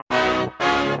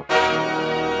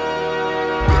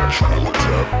I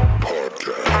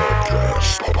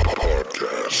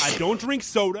don't drink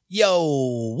soda.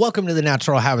 Yo, welcome to the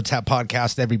Natural Habitat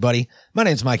Podcast, everybody. My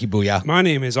name's Mikey Booyah. My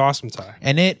name is Awesome Ty.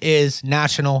 And it is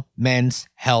National Men's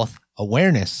Health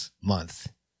Awareness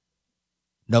Month.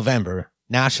 November,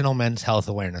 National Men's Health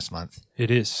Awareness Month. It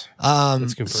is.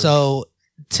 That's confirmed. So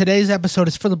today's episode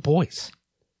is for the boys.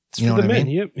 It's for the men.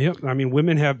 Yep. I mean,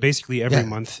 women have basically every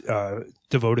month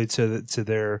devoted to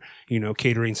their,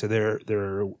 catering to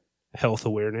their health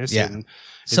awareness. Yeah. And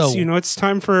So it's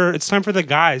time for the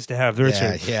guys to have their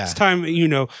turn. Yeah. It's time,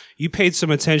 you paid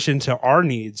some attention to our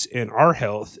needs and our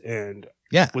health and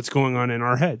what's going on in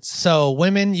our heads. So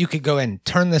women, you could go and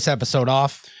turn this episode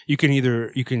off. You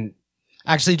can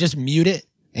actually just mute it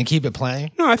and keep it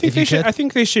playing. No, I think they should. I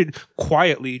think they should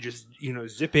quietly just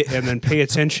zip it and then pay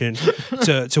attention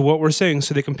to what we're saying,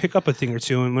 so they can pick up a thing or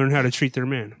two and learn how to treat their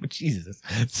man. Jesus.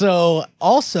 So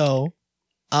also,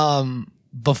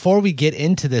 before we get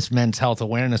into this Men's Health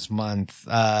Awareness Month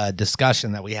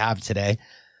discussion that we have today,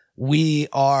 we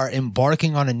are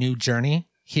embarking on a new journey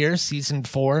here, season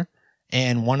 4,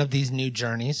 and one of these new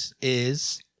journeys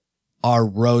is our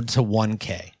road to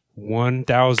 1K.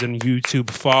 1,000 YouTube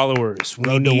followers. We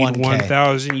Road to need 1K.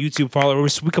 1,000 YouTube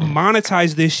followers so we can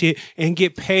monetize this shit and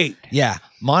get paid. Yeah.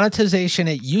 Monetization,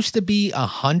 it used to be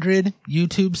 100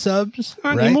 YouTube subs.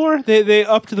 Not right? anymore. They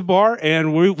upped the bar,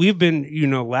 and we've been,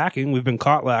 lacking. We've been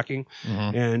caught lacking.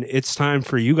 Mm-hmm. And it's time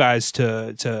for you guys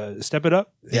to step it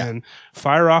up and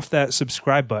fire off that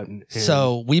subscribe button.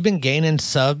 So we've been gaining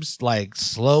subs like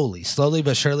slowly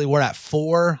but surely. We're at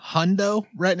 400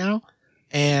 right now.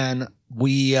 And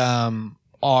we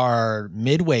are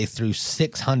midway through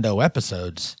 600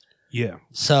 episodes. Yeah.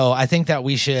 So I think that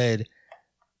we should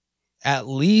at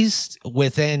least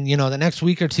within, the next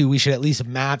week or two, we should at least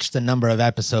match the number of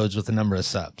episodes with the number of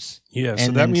subs. Yeah. And So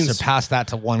that then means surpass that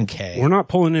to 1K. we're not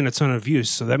pulling in a ton of views.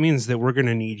 So that means that we're going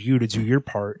to need you to do your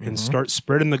part and start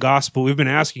spreading the gospel. We've been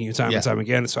asking you time and time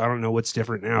again, so I don't know what's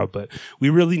different now, but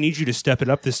we really need you to step it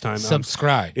up this time.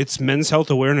 Subscribe. It's Men's Health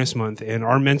Awareness Month, and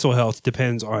our mental health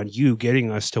depends on you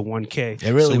getting us to 1K.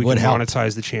 It really so we would can help.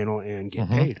 monetize the channel and get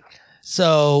paid.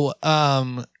 So,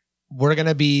 we're going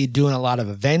to be doing a lot of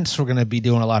events. We're going to be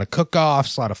doing a lot of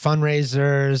cook-offs, a lot of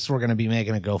fundraisers. We're going to be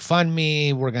making a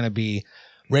GoFundMe. We're going to be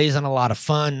raising a lot of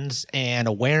funds and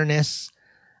awareness.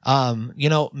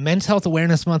 Men's Health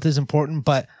Awareness Month is important,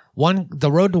 but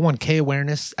the road to 1K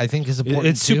awareness, I think, is important.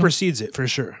 It supersedes it for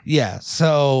sure. Yeah.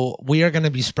 So we are going to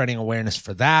be spreading awareness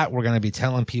for that. We're going to be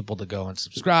telling people to go and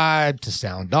subscribe, to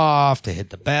sound off, to hit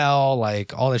the bell.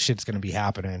 Like all this shit's going to be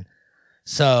happening.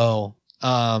 So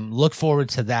look forward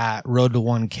to that. Road to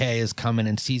 1K is coming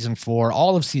in season 4,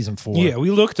 all of season 4. Yeah,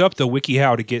 we looked up the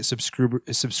WikiHow to get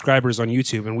subscribers on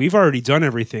YouTube, and we've already done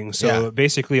everything. So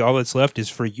basically, all that's left is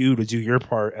for you to do your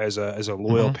part as a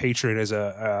loyal patron, as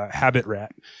a habit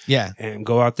rat. Yeah, and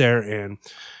go out there and.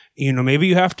 Maybe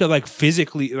you have to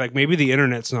physically, maybe the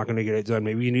internet's not going to get it done.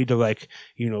 Maybe you need to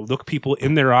look people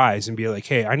in their eyes and be like,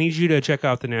 hey, I need you to check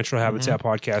out the Natural Habitat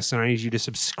podcast, and I need you to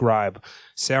subscribe,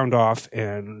 sound off,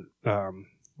 and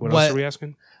what else are we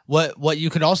asking? What you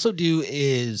could also do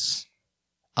is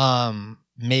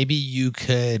maybe you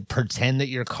could pretend that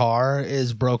your car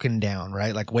is broken down,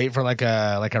 right? Like wait for like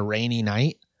a rainy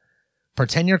night.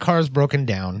 Pretend your car is broken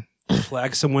down.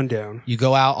 Flag someone down. You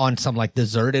go out on some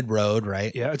deserted road,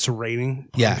 right? Yeah, it's raining.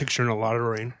 Yeah. I'm picturing a lot of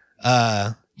rain.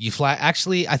 You flag.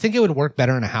 Actually, I think it would work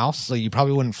better in a house, so you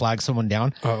probably wouldn't flag someone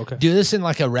down. Oh, okay. Do this in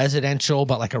a residential,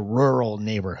 but a rural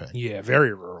neighborhood. Yeah,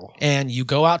 very rural. And you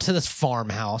go out to this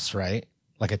farmhouse, right?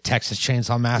 Like a Texas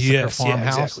Chainsaw Massacre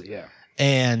farmhouse. Yeah, exactly, yeah.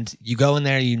 And you go in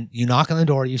there, you knock on the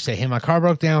door, you say, hey, my car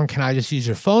broke down. Can I just use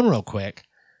your phone real quick?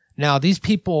 Now, these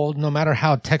people, no matter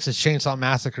how Texas Chainsaw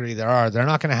Massacre they are, they're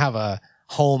not going to have a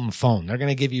home phone. They're going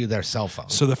to give you their cell phone.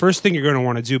 So the first thing you're going to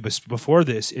want to do before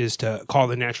this is to call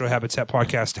the Natural Habitat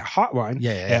Podcast hotline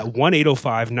at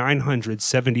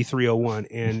 1-805-900-7301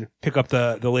 and pick up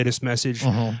the latest message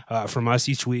from us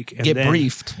each week. And Get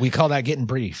briefed. We call that getting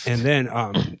briefed. And then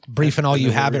briefing all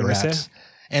you habit rats.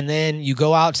 And then you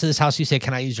go out to this house. You say,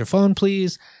 can I use your phone,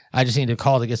 please? I just need to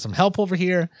call to get some help over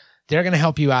here. They're going to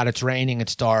help you out. It's raining.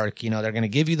 It's dark. They're going to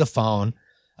give you the phone.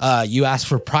 You ask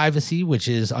for privacy, which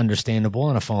is understandable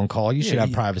in a phone call. You should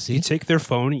have privacy. You take their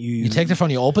phone. You take their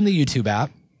phone. You open the YouTube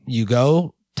app. You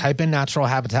go type in Natural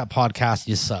Habitat Podcast.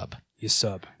 You sub. You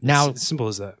sub. Now- it's simple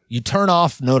as that. You turn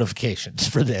off notifications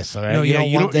for this. All right. No, yeah,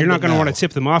 you're not going to want to tip.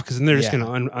 tip them off because then they're just Yeah.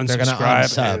 going to They're going to unsubscribe.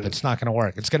 unsub. and- It's not going to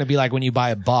work. It's going to be like when you buy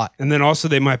a bot. And then also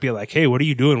they might be like, "Hey, what are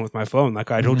you doing with my phone?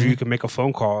 Like I told Mm-hmm. you can make a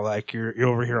phone call. Like you're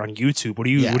over here on YouTube. What are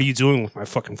you Yeah. What are you doing with my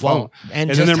fucking phone?" Well, and and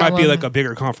just then there might tell be them like a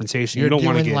bigger confrontation. You You're don't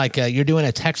want to doing get like you're doing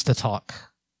a text to talk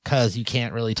because you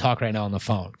can't really talk right now on the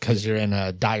phone because you're in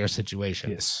a dire situation.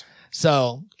 yes.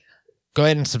 So go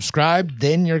ahead and subscribe.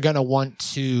 Then you're going to want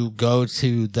to go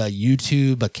to the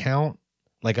YouTube account.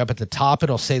 Like up at the top,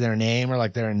 it'll say their name or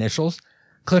like their initials.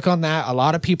 Click on that. A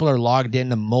lot of people are logged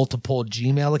into multiple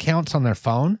Gmail accounts on their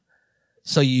phone.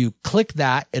 So you click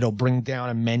that, it'll bring down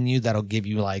a menu that'll give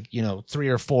you like, 3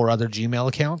 or 4 other Gmail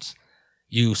accounts.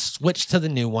 You switch to the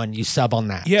new one, you sub on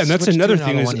that. Yeah, and that's Switch to another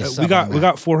thing one, is you we sub got on we that.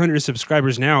 got 400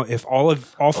 subscribers now. If all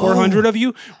 400 of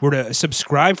you were to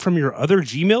subscribe from your other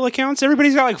Gmail accounts,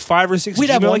 everybody's got like 5 or 6 We'd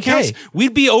have Gmail 1K. accounts.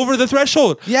 We'd be over the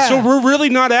threshold. Yeah. So we're really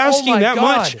not asking my that God.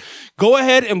 much. Go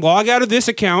ahead and log out of this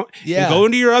account Yeah. and go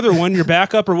into your other one, your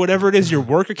backup or whatever it is, your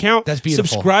work account. That's beautiful.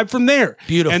 Subscribe from there.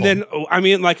 Beautiful. And then, I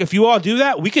mean, like if you all do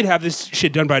that, we could have this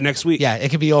shit done by next week. Yeah, it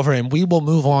could be over, and we will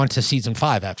move on to season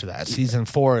 5 after that. Season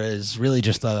 4 is really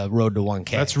just the road to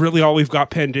 1K. That's really all we've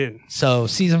got penned in. So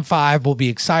season 5 will be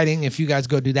exciting if you guys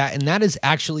go do that, and that is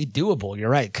actually doable. You're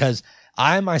right, because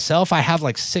I myself have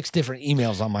like 6 different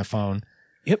emails on my phone.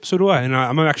 Yep, so do I, and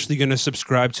I'm actually going to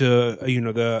subscribe to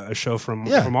a show from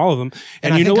Yeah. all of them.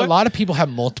 And I you know think what? a lot of people have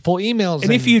multiple emails.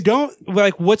 And if you don't,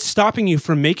 like, what's stopping you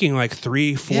from making like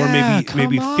 3, 4, Yeah,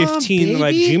 maybe come on, 15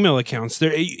 like baby. Gmail accounts?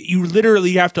 There, you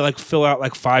literally have to like fill out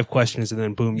like 5 questions, and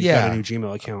then boom, you got Yeah. a new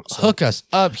Gmail account. So. hook us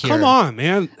up here, Come on,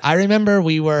 man. I remember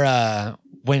we were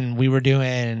when we were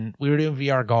doing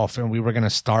VR golf, and we were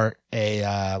gonna start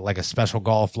a like a special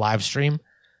golf live stream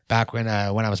back when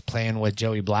I was playing with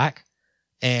Joey Black,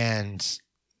 and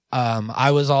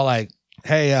I was all like,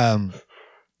 hey,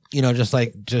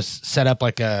 just set up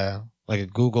like a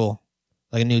Google,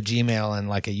 like a new Gmail and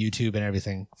like a YouTube and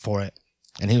everything for it,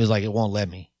 and he was like, it won't let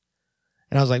me.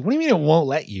 And I was like, what do you mean it won't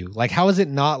let you? Like, how is it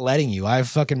not letting you? I've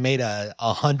fucking made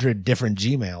 100 different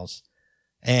Gmails,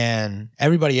 and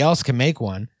everybody else can make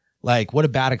one. Like, what a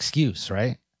bad excuse,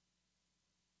 right?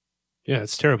 Yeah,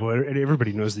 it's terrible.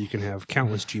 Everybody knows that you can have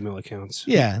countless Gmail accounts.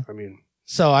 Yeah. I mean,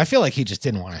 So I feel like he just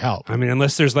didn't want to help.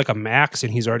 unless there's like a max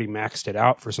and he's already maxed it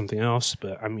out for something else.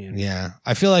 But I mean, Yeah.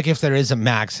 I feel like if there is a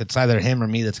max, it's either him or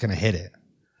me that's going to hit it.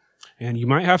 and you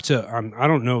might have to. I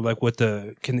don't know, like what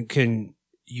the can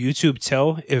YouTube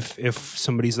tell if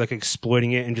somebody's like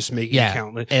exploiting it and just making Yeah. it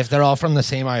countless. If they're all from the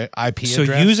same IP So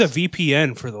address. use a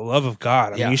VPN for the love of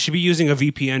God. I Yeah. mean, you should be using a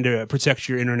VPN to protect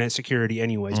your internet security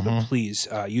anyways, Mm-hmm. but please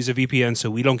use a VPN so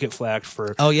we don't get flagged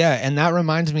for Oh, yeah. And that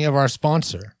reminds me of our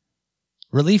sponsor,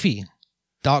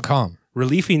 Reliefy.com.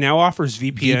 Reliefy now offers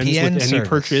VPNs VPN with any service.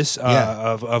 purchase Yeah.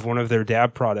 of one of their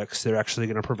DAB products. They're actually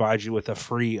going to provide you with a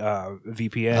free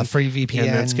VPN. A free VPN.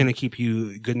 And that's going to keep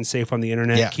you good and safe on the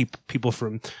internet, Yeah. keep people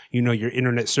from, your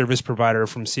internet service provider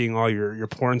from seeing all your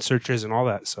porn searches and all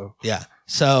that. So Yeah.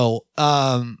 So,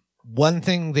 one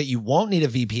thing that you won't need a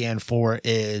VPN for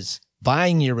is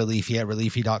buying your Reliefy at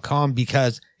Reliefy.com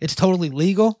because it's totally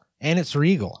legal and it's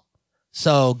regal.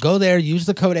 So go there, use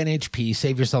the code NHP,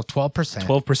 save yourself 12%.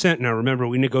 12%. Now remember,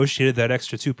 we negotiated that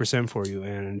extra 2% for you,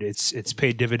 and it's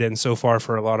paid dividends so far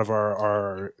for a lot of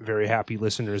our very happy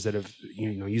listeners that have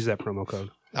used that promo code.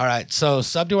 All right. So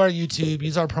sub to our YouTube,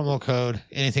 use our promo code.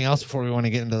 Anything else before we want to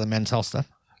get into the men's health stuff?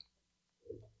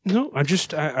 No,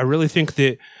 I really think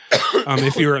that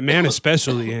if you're a man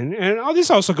especially, and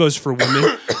this also goes for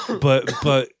women,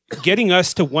 but getting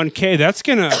us to 1K, that's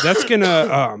gonna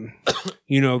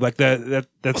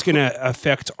that's gonna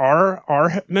affect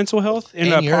our mental health in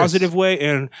And a yours. positive way,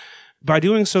 and by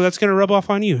doing so, that's gonna rub off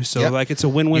on you. So Yep. like it's a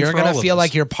win-win. You're for all gonna of feel us.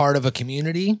 like you're part of a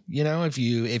community. If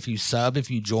you sub,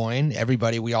 if you join,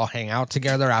 everybody, we all hang out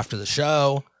together after the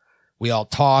show. We all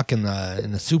talk in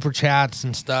the super chats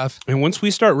and stuff. And once we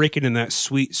start raking in that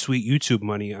sweet YouTube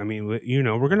money, I mean,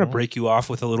 we're gonna break you off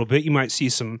with a little bit. You might see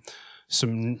some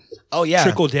Oh yeah,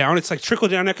 trickle down. It's like trickle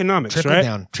down economics, trickle right?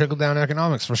 down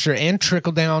economics for sure, and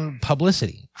trickle down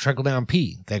publicity, trickle down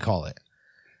P they call it.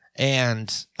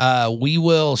 And we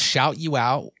will shout you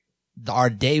out. Our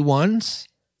day ones,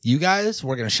 you guys,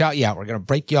 we're gonna shout you out. We're gonna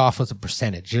break you off with a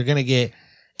percentage. You're gonna get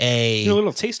a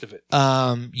little taste of it.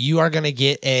 you are gonna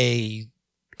get a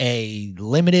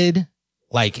limited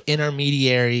like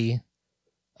intermediary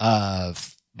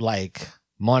of like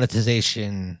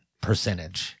monetization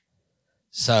percentage.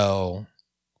 So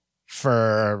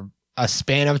for a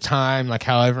span of time, like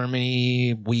however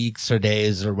many weeks or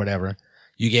days or whatever,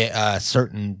 you get a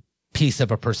certain piece of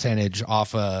a percentage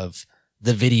off of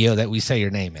the video that we say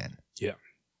your name in. Yeah.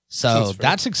 So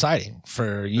that's exciting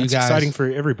for you guys. Exciting for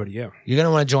everybody, yeah. You're going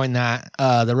to want to join that.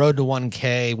 The Road to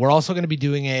 1K. We're also going to be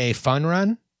doing a fun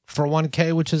run for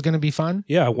 1K, which is going to be fun.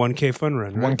 Yeah, 1K fun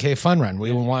run. Right? 1K fun run.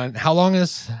 We want, how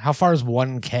far is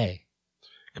 1K?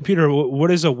 Computer,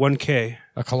 what is a 1K?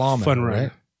 A kilometer, fun run.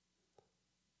 Right?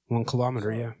 1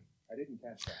 kilometer, yeah. I didn't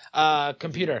catch that.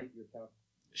 Computer,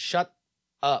 shut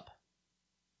up.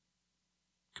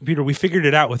 Computer, we figured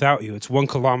it out without you. It's 1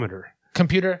 kilometer.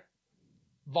 Computer,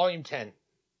 volume 10.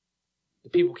 The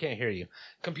people can't hear you.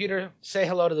 Computer, say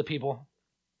hello to the people.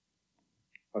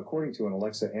 According to an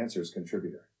Alexa Answers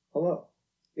contributor, hello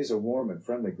is a warm and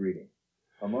friendly greeting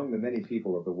among the many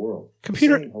people of the world.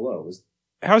 Computer, saying hello is.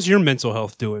 How's your mental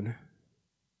health doing?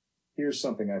 Here's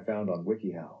something I found on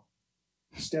WikiHow.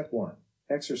 Step 1,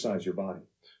 exercise your body.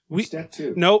 Step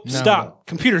 2. Nope, No. stop.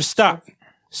 Computer, stop.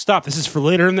 Stop. This is for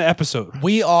later in the episode.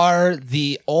 We are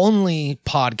the only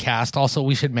podcast, also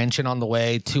we should mention on the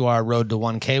way to our Road to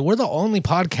 1K, we're the only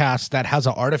podcast that has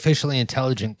an artificially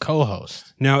intelligent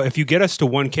co-host. Now, if you get us to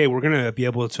 1K, we're going to be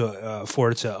able to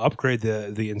afford to upgrade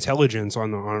the intelligence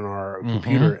on our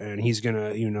computer, and he's going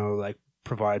to, like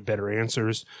provide better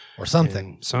answers Or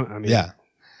something. Yeah.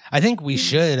 I think we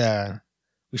should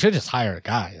just hire a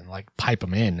guy and like pipe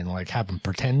him in and like have him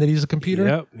pretend that he's a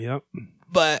computer. Yep.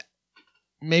 But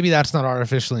maybe that's not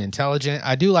artificially intelligent.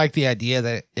 I do like the idea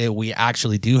that we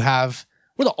actually do have.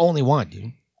 We're the only one,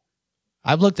 dude.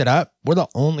 I've looked it up. We're the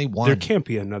only one. There can't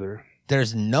be another.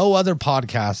 There's no other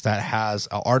podcast that has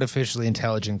an artificially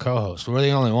intelligent co-host. We're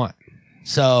the only one.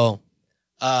 So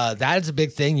that is a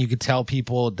big thing. You could tell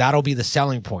people that'll be the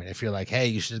selling point. If you're like, hey,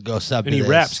 you should go sub And to he this.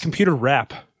 raps. Computer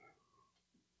rap.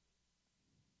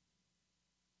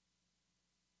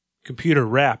 Computer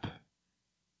rap.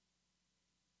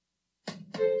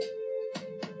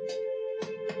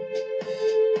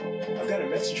 I've got a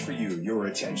message for you. Your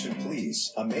attention,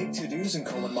 please. A make-to-dos and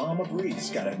calling Mama Breeze.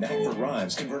 Got a knack for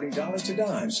rhymes, converting dollars to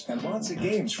dimes, and lots of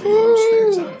games for your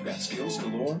spare time. I've got skills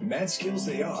galore. Mad skills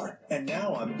they are. And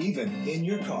now I'm even in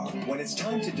your car. When it's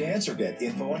time to dance or get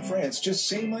info on France, just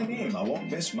say my name. I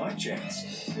won't miss my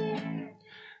chance.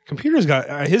 Computer's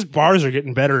got his bars are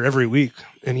getting better every week,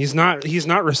 and he's not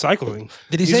recycling.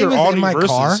 Did he These say he are was all in new my verses.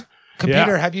 car?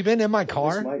 Computer, Yeah. have you been in my This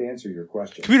car? might answer your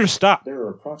question. Computer, stop. There are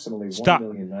approximately Stop.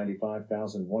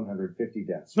 1,095,150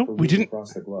 deaths Nope, per we week didn't.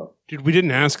 across the globe. Dude, we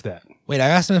didn't ask that. Wait, I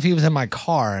asked him if he was in my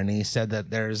car, and he said that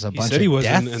there's a He bunch said of he was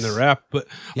deaths. in the rap, but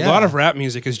Yeah. a lot of rap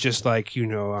music is just like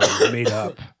made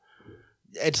up.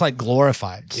 It's like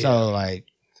glorified. Yeah. So like,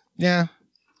 yeah.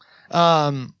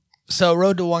 So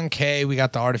Road to 1K, we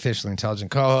got the artificially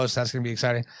intelligent co-host. That's gonna be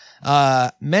exciting.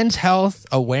 Men's Health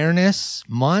Awareness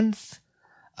Month.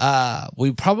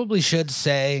 We probably should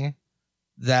say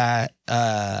that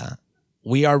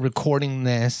we are recording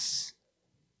this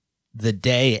the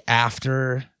day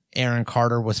after Aaron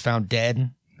Carter was found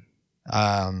dead,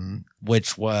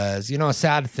 which was, a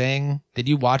sad thing. Did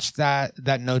you watch that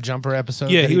No Jumper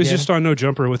episode? Yeah, that he was did? just on No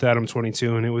Jumper with Adam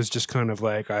 22, and it was just kind of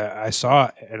like I saw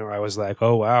it, and I was like,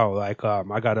 oh wow, like I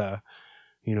gotta,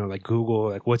 like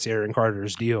Google like what's Aaron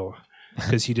Carter's deal,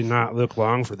 because he did not look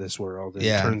long for this world. And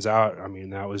Yeah. it turns out, I mean,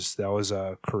 that was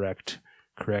a correct.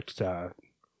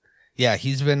 Yeah,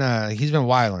 he's been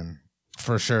wilding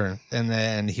for sure. And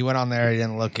then he went on there. He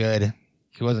didn't look good.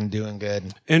 He wasn't doing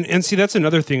good. And see, that's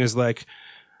another thing is like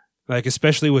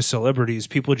especially with celebrities,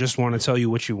 people just want to tell you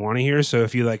what you want to hear. So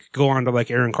if you like go on to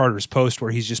like Aaron Carter's post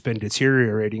where he's just been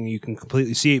deteriorating, you can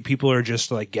completely see it. People are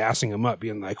just like gassing him up,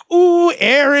 being like, "Ooh,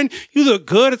 Aaron, you look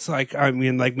good." It's like, I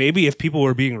mean, like maybe if people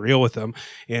were being real with him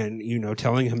and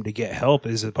telling him to get help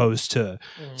as opposed to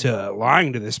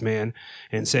lying to this man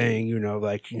and saying,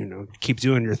 keep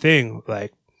doing your thing,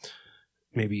 like.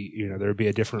 Maybe there'd be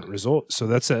a different result. So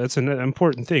that's an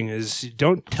important thing is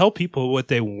don't tell people what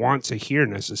they want to hear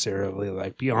necessarily.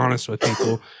 Like be honest with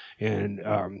people and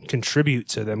contribute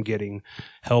to them getting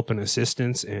help and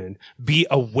assistance and be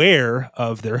aware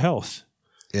of their health.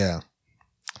 Yeah.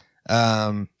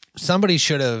 Somebody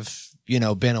should have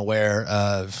been aware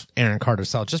of Aaron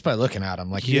Carter's health just by looking at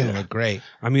him. Like he didn't look great.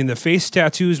 I mean, the face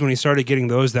tattoos when he started getting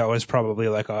those, that was probably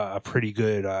like a pretty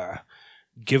good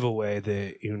giveaway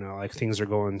that like things are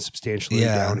going substantially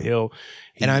downhill.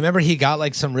 And I remember he got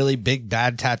like some really big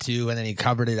bad tattoo and then he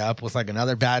covered it up with like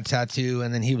another bad tattoo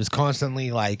and then he was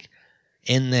constantly like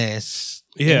in this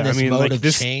mode of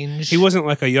change. He wasn't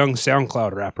like a young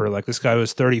SoundCloud rapper. Like this guy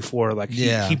was 34. Like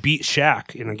he beat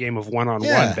Shaq in a game of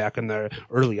one-on-one back in the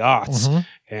early aughts. Mm-hmm.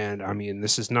 And I mean,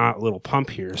 this is not Little Pump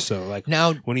here. So like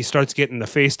now when he starts getting the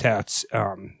face tats,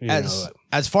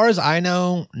 as far as I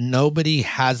know, nobody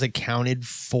has accounted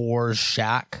for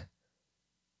Shaq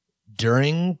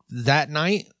during that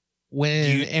night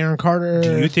when Aaron Carter.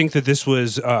 Do you think that this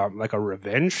was like a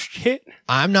revenge hit?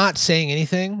 I'm not saying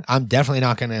anything. I'm definitely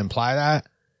not going to imply that.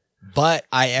 But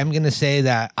I am going to say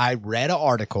that I read an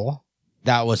article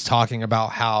that was talking about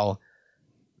how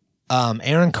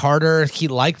Aaron Carter, he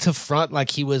liked to front like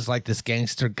he was like this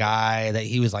gangster guy, that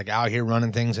he was like out here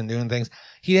running things and doing things.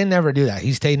 He didn't ever do that.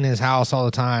 He stayed in his house all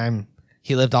the time.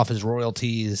 He lived off his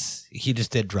royalties. He just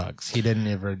did drugs. He didn't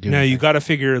ever do Now, anything. you got to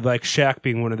figure, like, Shaq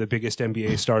being one of the biggest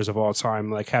NBA stars of all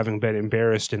time, like, having been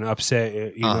embarrassed and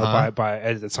upset, you know, by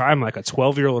at the time, like, a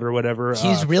 12-year-old or whatever.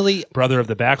 He's really... brother of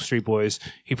the Backstreet Boys.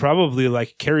 He probably,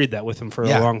 like, carried that with him for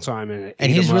a long time.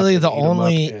 And he's really the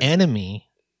only enemy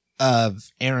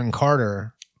of Aaron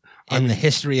Carter in the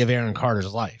history of Aaron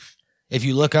Carter's life. If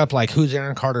you look up, like, who's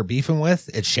Aaron Carter beefing with,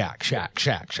 it's Shaq.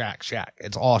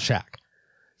 It's all Shaq.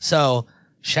 So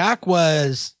Shaq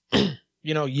was,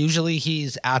 you know, usually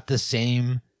he's at the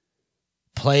same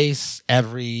place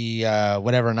every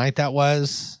whatever night that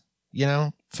was, you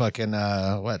know, fucking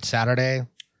Saturday,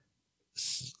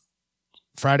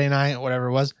 Friday night, whatever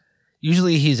it was.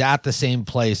 Usually he's at the same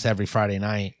place every Friday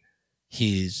night.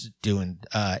 He's doing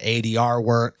ADR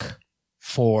work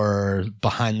for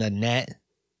Behind the Net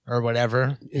or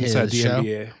whatever. Inside the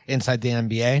NBA. Inside the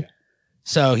NBA. Yeah.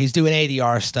 So he's doing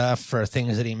ADR stuff for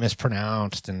things that he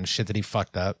mispronounced and shit that he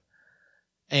fucked up.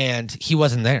 And he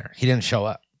wasn't there. He didn't show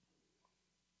up.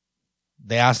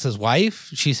 They asked his wife.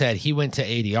 She said he went to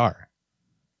ADR.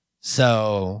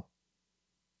 So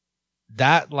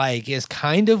that, like, is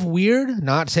kind of weird,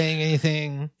 not saying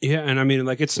anything. Yeah, and I mean,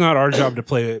 like, it's not our job to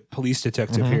play a police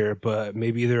detective here, but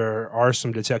maybe there are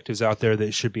some detectives out there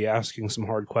that should be asking some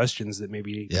hard questions that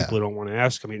maybe people don't want to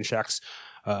ask. I mean, Shaq's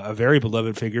a very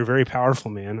beloved figure, very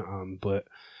powerful man, but,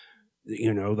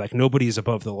 you know, like, nobody's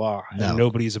above the law. No. And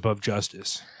nobody's above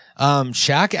justice.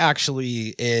 Shaq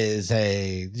actually is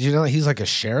you know, he's like a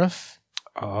sheriff.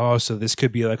 Oh, so this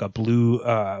could be like a blue,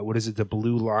 what is it, the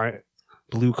blue line?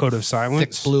 Blue code of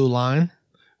silence, thick blue line,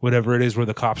 whatever it is, where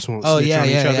the cops won't snitch on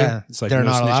each other. Yeah. It's like they're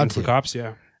not allowed for to. cops.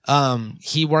 Yeah.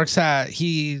 He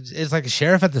is like a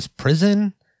sheriff at this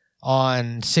prison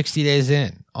on 60 Days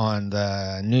In, on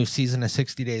the new season of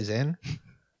 60 Days In.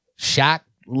 Shaq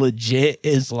legit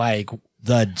is like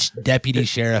the deputy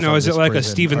sheriff. No, is it like a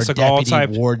Steven Seagal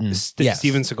type warden?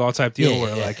 Steven Seagal type deal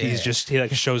where like he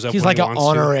like shows up. He's when like he an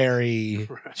honorary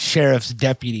sheriff's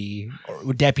deputy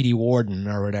or deputy warden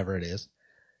or whatever it is.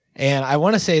 And I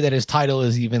want to say that his title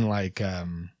is even like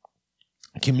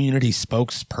community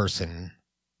spokesperson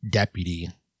deputy.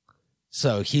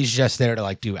 So he's just there to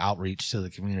like do outreach to the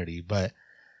community. But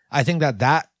I think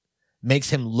that makes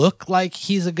him look like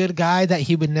he's a good guy, that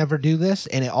he would never do this.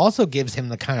 And it also gives him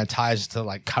the kind of ties to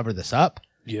like cover this up.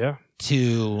 Yeah.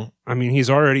 I mean, he's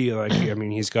already like, I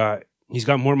mean, he's got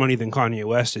more money than Kanye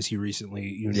West, as he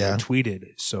recently tweeted.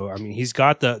 So, I mean, he's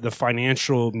got the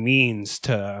financial means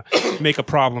to make a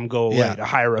problem go away, to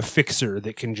hire a fixer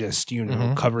that can just, you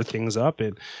know, cover things up.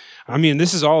 And I mean,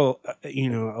 this is all, you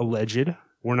know, alleged.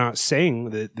 We're not saying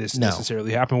that this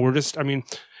necessarily happened. We're just, I mean,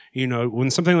 you know, when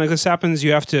something like this happens,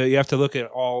 you have to look at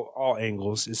all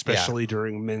angles, especially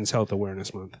during Men's Health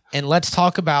Awareness Month. And let's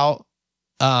talk about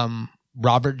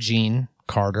Robert Gene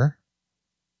Carter,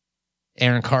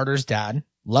 Aaron Carter's dad,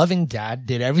 loving dad,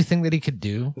 did everything that he could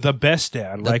do. The best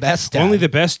dad. The best dad. Only the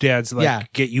best dads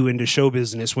get you into show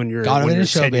business when you're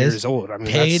 10 years old. I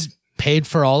mean, paid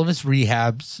for all of his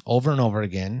rehabs over and over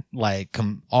again. Like,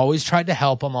 always tried to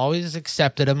help him, always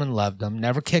accepted him and loved him,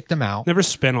 never kicked him out. Never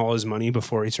spent all his money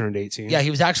before he turned 18. Yeah, he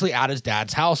was actually at his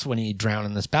dad's house when he drowned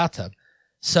in this bathtub.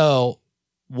 So,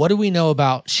 what do we know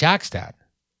about Shaq's dad?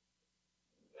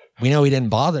 We know he didn't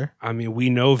bother. I mean,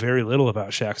 we know very little about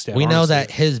Shaq's dad. We know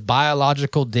that his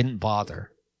biological didn't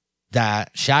bother.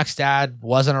 That Shaq's dad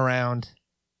wasn't around.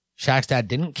 Shaq's dad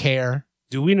didn't care.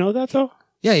 Do we know that, though?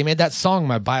 Yeah, he made that song,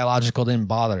 My Biological Didn't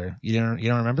Bother. You don't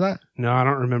remember that? No, I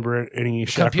don't remember any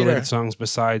Shaq-related songs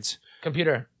besides...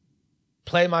 Computer,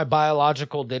 play My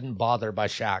Biological Didn't Bother by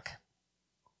Shaq.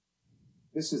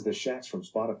 This is the Shaqs from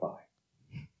Spotify.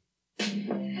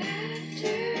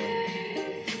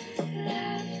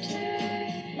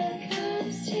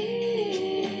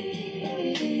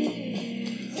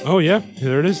 Oh, yeah.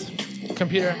 There it is.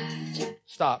 Computer,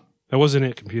 stop. That wasn't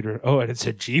it, computer. Oh, and it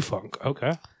said G-Funk.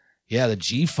 Okay. Yeah, the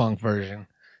G-Funk version.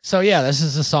 So, yeah, this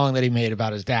is a song that he made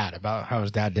about his dad, about how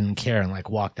his dad didn't care and, like,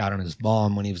 walked out on his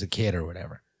mom when he was a kid or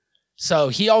whatever. So,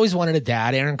 he always wanted a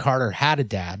dad. Aaron Carter had a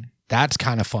dad. That's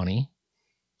kind of funny,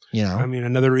 you know? I mean,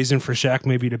 another reason for Shaq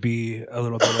maybe to be a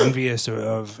little bit envious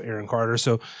of Aaron Carter.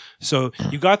 So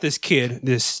you got this kid,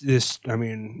 I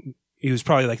mean, he was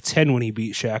probably like 10 when he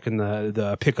beat Shaq in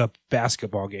the pickup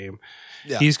basketball game.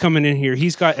 Yeah. He's coming in here.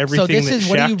 He's got everything So this that is Shaq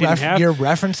what you didn't have. you're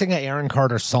referencing an Aaron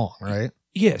Carter song, right?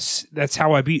 Yes, that's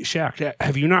how I beat Shaq.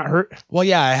 Have you not heard? Well,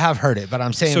 yeah, I have heard it, but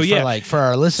I'm saying So, yeah. for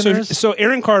our listeners. So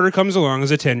Aaron Carter comes along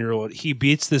as a 10-year-old. He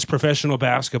beats this professional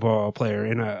basketball player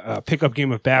in a pickup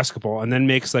game of basketball and then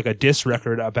makes like a diss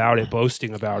record about it,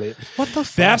 boasting about it. What the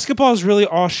fuck? Basketball is really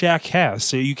all Shaq has.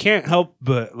 So you can't help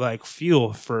but like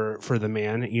feel for the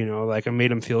man, you know, like I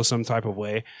made him feel some type of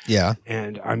way. Yeah.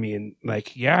 And I mean,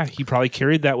 like, yeah, he probably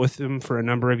carried that with him for a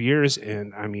number of years.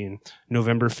 And I mean,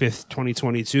 November 5th,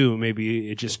 2022, maybe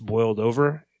it just boiled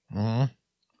over. Mm-hmm.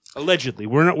 Allegedly.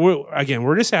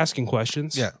 We're just asking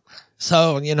questions. Yeah.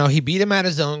 So, you know, he beat him at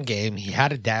his own game. He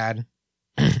had a dad.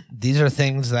 These are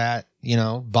things that, you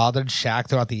know, bothered Shaq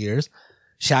throughout the years.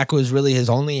 Shaq was really his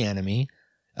only enemy.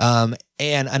 And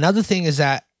another thing is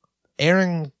that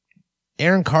Aaron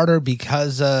Carter,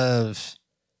 because of,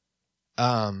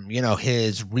 you know,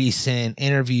 his recent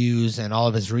interviews and all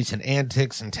of his recent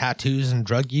antics and tattoos and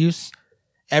drug use,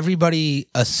 everybody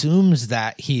assumes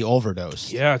that he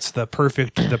overdosed. Yeah, it's the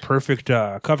perfect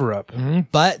cover up. Mhm.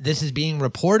 But this is being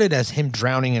reported as him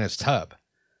drowning in his tub.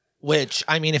 Which,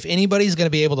 I mean, if anybody's going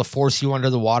to be able to force you under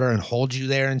the water and hold you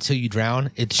there until you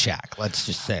drown, it's Shaq. Let's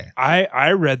just say.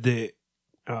 I read that,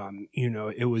 you know,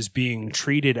 it was being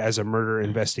treated as a murder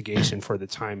investigation for the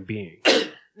time being.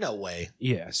 No way.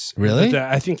 Yes. Really? But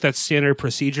I think that's standard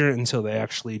procedure until they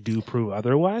actually do prove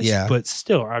otherwise. Yeah. But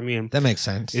still, I mean, That makes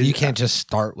sense. You can't just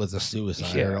start with a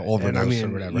suicide or and overdose I mean,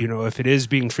 or whatever. you know, if it is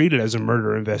being treated as a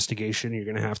murder investigation, you're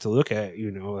going to have to look at, you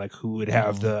know, like who would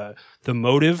have the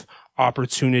motive,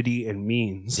 opportunity, and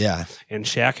means. Yeah. And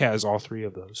Shaq has all three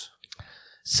of those.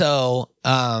 So,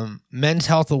 men's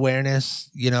health awareness,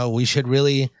 you know, we should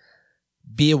really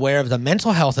be aware of the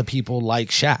mental health of people like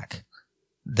Shaq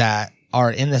that are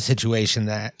in the situation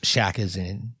that Shaq is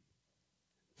in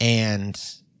and,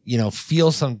 you know,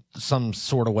 feel some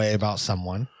sort of way about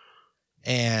someone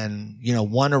and, you know,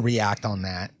 want to react on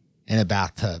that in a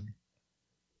bathtub.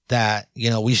 That, you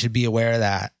know, we should be aware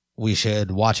that we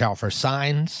should watch out for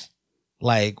signs.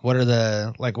 Like, what are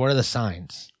the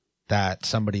signs that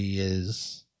somebody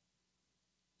is?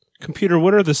 Computer,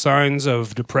 what are the signs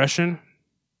of depression?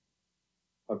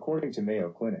 According to Mayo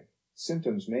Clinic,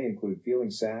 symptoms may include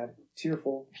feeling sad,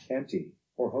 tearful, empty,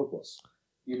 or hopeless.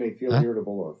 You may feel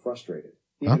irritable or frustrated,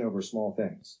 even over small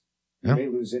things. You may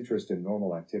lose interest in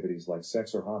normal activities like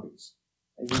sex or hobbies.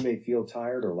 And you may feel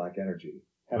tired or lack energy,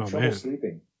 have trouble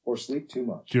sleeping, or sleep too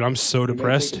much. Dude, I'm so You may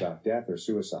depressed. think about death or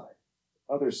suicide.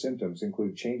 Other symptoms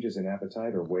include changes in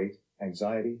appetite or weight,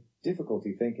 anxiety,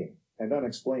 difficulty thinking, and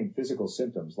unexplained physical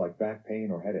symptoms like back pain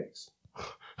or headaches.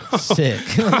 Sick.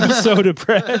 I'm so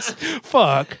depressed.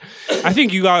 Fuck. I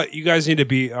think you guys need to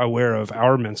be aware of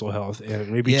our mental health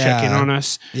and maybe check in on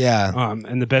us. Yeah.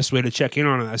 And the best way to check in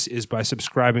on us is by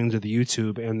subscribing to the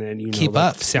YouTube and then, you know, Keep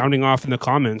like up. sounding off in the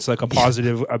comments like a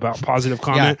positive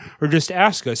comment or just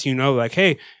ask us, you know, like,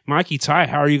 hey, Mikey, Ty,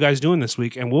 how are you guys doing this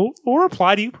week? And we'll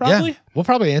reply to you probably. Yeah, we'll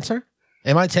probably answer.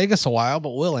 It might take us a while,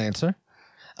 but we'll answer.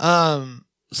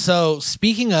 So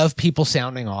speaking of people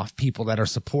sounding off, people that are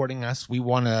supporting us, we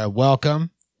want to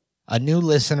welcome a new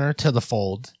listener to the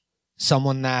fold.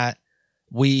 Someone that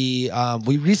we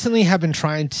recently have been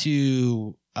trying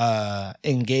to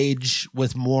engage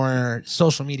with more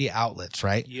social media outlets,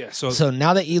 right? Yeah. So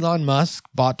now that Elon Musk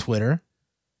bought Twitter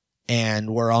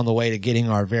and we're on the way to getting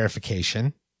our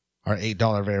verification, our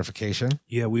 $8 verification.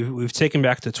 Yeah, we've taken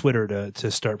back to Twitter to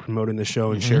start promoting the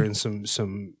show and sharing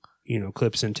some you know,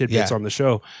 clips and tidbits on the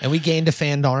show. And we gained a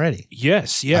fan already.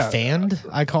 Yes, yeah. A fan,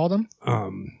 I called him.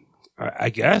 I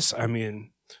guess. I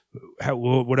mean,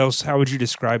 what else? How would you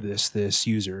describe this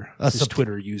user, this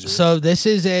Twitter user? So this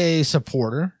is a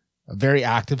supporter, a very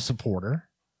active supporter.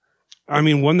 I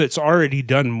mean, one that's already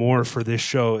done more for this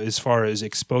show as far as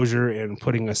exposure and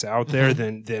putting us out there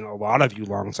than a lot of you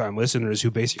longtime listeners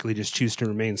who basically just choose to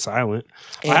remain silent.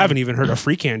 And I haven't even heard a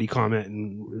Free Candy comment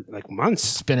in like months.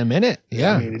 It's been a minute.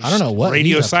 Yeah. mean, I don't know what.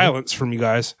 Radio he's up to. silence from you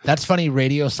guys. That's funny,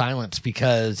 radio silence,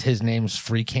 because his name's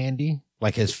Free Candy,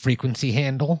 like his frequency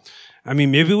handle. I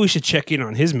mean, maybe we should check in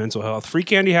on his mental health. Free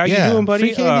Candy, how you doing, buddy?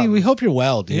 Free Candy, we hope you're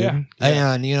well, dude. yeah.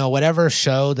 And, you know, whatever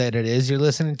show that it is you're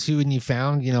listening to and you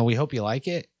found, you know, we hope you like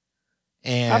it.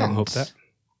 And I don't hope that.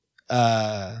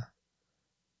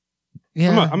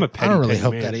 Yeah, I'm a petty, I don't really petty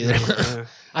hope man. that either. Yeah.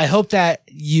 I hope that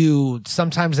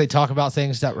sometimes they talk about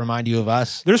things that remind you of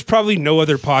us. There's probably no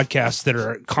other podcasts that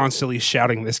are constantly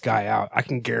shouting this guy out. I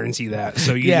can guarantee that.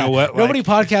 So you know what? Nobody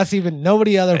Like, podcasts even.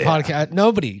 Nobody other podcast.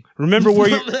 Nobody. remember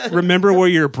where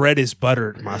your bread is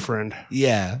buttered, my friend.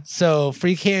 Yeah. So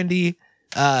Free Candy,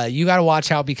 you got to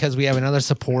watch out because we have another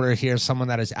supporter here, someone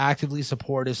that is actively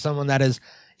supportive, someone that is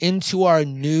into our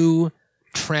new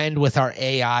trend with our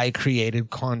AI created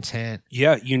content.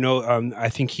 Yeah, I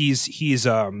think he's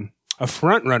a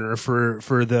front runner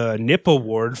for the NIP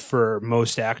award for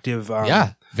most active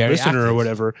very listener active. or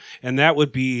whatever, and that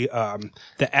would be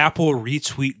the Apple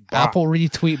Retweet Bot. Apple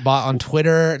Retweet Bot on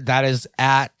Twitter. That is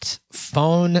at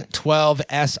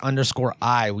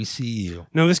phone12s_I. We see you.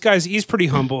 No, he's pretty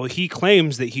humble. He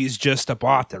claims that he's just a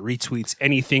bot that retweets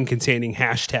anything containing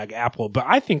 #Apple, but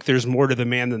I think there's more to the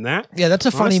man than that. Yeah, that's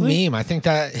a funny honestly. meme. I think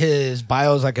that his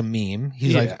bio is like a meme.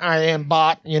 He's Yeah. like, I am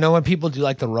bot. You know when people do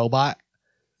like the robot?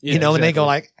 Yeah, You know, when they go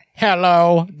exactly. like,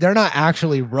 hello. They're not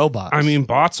actually robots. I mean,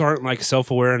 bots aren't like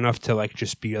self-aware enough to like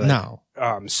just be like no.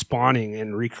 spawning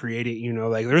and recreating.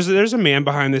 Like there's a man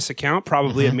behind this account,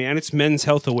 probably a man. It's Men's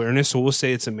Health Awareness, so we'll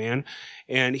say it's a man.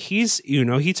 And he's,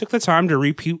 he took the time to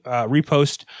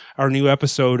repost our new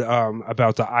episode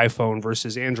about the iPhone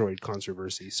versus Android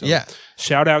controversy. So Yeah.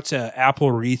 shout out to Apple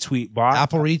Retweet Bot.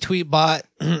 Apple Retweet Bot.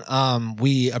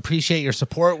 We appreciate your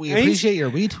support. We And appreciate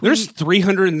your retweet. There's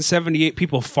 378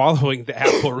 people following the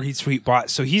Apple Retweet Bot,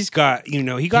 so he's got, he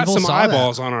got People some saw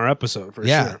eyeballs on our episode for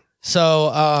yeah. sure. So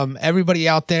everybody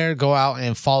out there, go out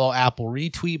and follow Apple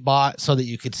Retweet Bot so that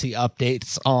you could see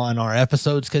updates on our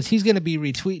episodes because he's going to be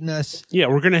retweeting us. Yeah,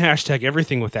 we're going to hashtag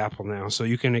everything with Apple now, so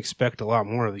you can expect a lot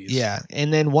more of these. Yeah.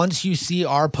 And then once you see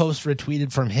our post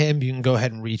retweeted from him, you can go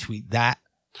ahead and retweet that.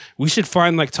 We should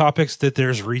find like topics that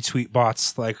there's retweet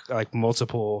bots, like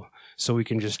multiple, so we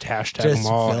can just hashtag Just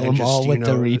them all. fill and them all with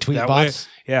the retweet that bots.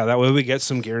 Way, that way we get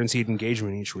some guaranteed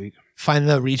engagement each week. Find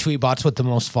the retweet bots with the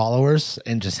most followers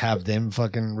and just have them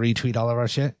fucking retweet all of our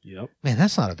shit. Yep. Man,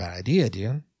 that's not a bad idea,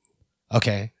 dude.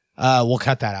 Okay. We'll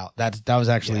cut that out. That was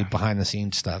actually behind the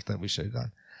scenes stuff that we should have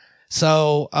done.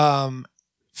 So,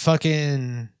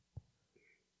 fucking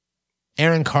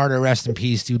Aaron Carter, rest in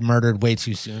peace, dude, murdered way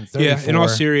too soon. 34. Yeah, in all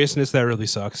seriousness, that really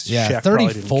sucks. Yeah, Shaq probably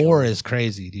didn't kill 34 him. is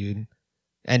crazy, dude.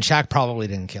 And Shaq probably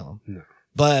didn't kill him. No.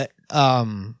 But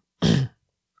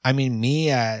I mean, me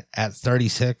at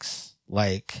 36,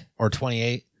 like, or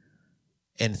 28,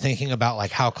 and thinking about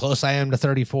like how close I am to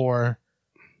 34,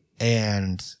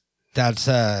 and that's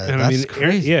And I mean,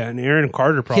 crazy. Aaron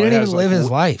Carter He probably didn't has even live like, his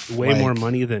life. way like, more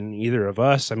money than either of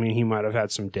us. I mean, he might have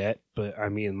had some debt, but I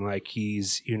mean, like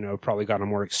he's, probably got a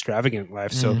more extravagant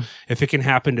life. So Mhm. if it can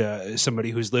happen to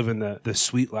somebody who's living the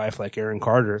sweet life like Aaron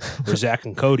Carter or Zach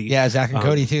and Cody, Yeah, Zach and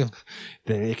Cody too.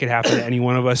 then it could happen to any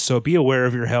one of us. So be aware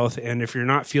of your health. And if you're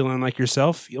not feeling like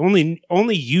yourself, only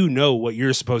you know what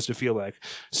you're supposed to feel like.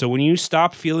 So when you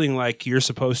stop feeling like you're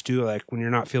supposed to, like when you're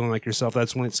not feeling like yourself,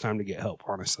 that's when it's time to get help,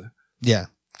 honestly. Yeah.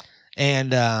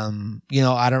 And, I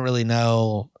don't really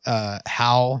know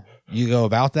how you go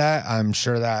about that. I'm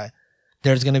sure that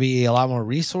there's going to be a lot more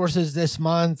resources this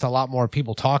month, a lot more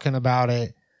people talking about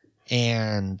it.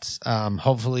 And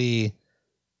hopefully,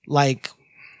 like,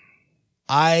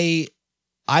 I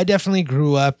definitely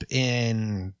grew up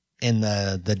in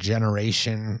the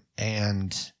generation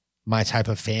and my type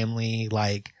of family.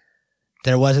 Like,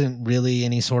 there wasn't really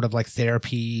any sort of like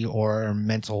therapy or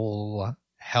mental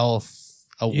health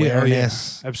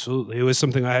awareness. Yeah, absolutely. It was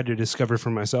something I had to discover for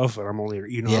myself, and I'm only,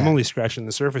 Yeah. I'm only scratching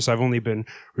the surface. I've only been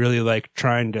really like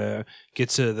trying to get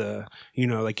to the,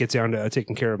 get down to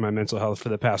taking care of my mental health for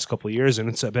the past couple of years, and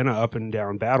it's been an up and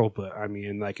down battle. But I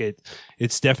mean, like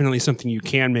it's definitely something you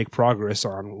can make progress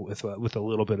on with a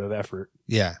little bit of effort.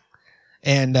 Yeah.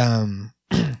 And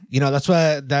that's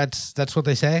what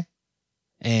they say.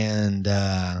 And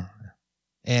I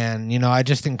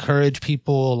just encourage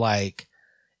people, like,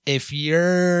 if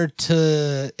you're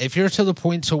to the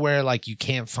point to where like you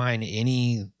can't find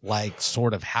any like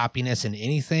sort of happiness in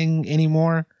anything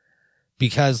anymore,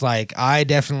 because like I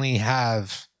definitely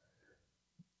have,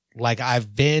 like,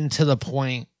 I've been to the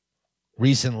point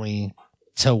recently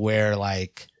to where,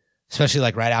 like, especially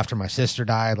like right after my sister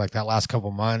died, like that last couple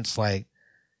months, like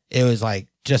it was like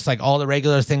just like all the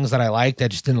regular things that I liked, I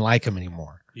just didn't like them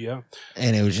anymore. Yeah.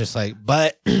 And it was just like,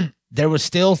 but there was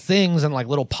still things and like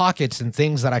little pockets and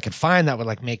things that I could find that would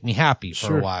like make me happy for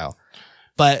Sure. a while.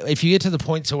 But if you get to the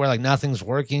point to where like nothing's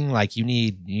working, like you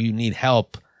need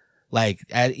help, like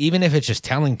even if it's just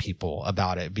telling people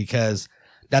about it, because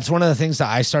that's one of the things that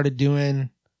I started doing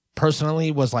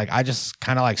personally was like, I just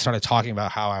kind of like started talking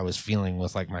about how I was feeling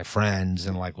with like my friends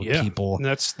and like with people. And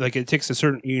that's like, it takes a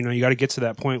certain, you got to get to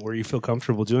that point where you feel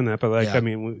comfortable doing that. But like, Yeah. I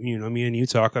mean, me and you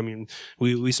talk, I mean,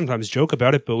 we sometimes joke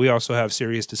about it, but we also have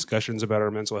serious discussions about our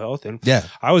mental health. And Yeah.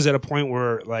 I was at a point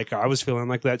where like, I was feeling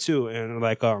like that too. And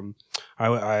like,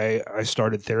 I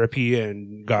started therapy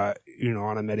and got,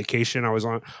 on a medication.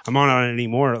 I'm on it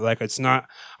anymore. Like it's not,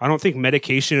 I don't think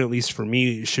medication, at least for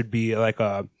me, should be like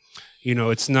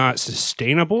it's not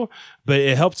sustainable, but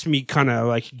it helped me kind of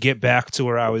like get back to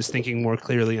where I was thinking more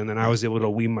clearly, and then I was able to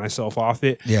wean myself off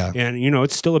it. Yeah. And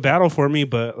it's still a battle for me,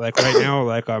 but like right now,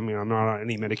 like I'm not on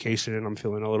any medication and I'm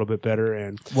feeling a little bit better.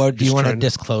 And What do you want to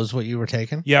disclose what you were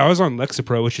taking? yeah, I was on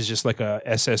Lexapro, which is just like a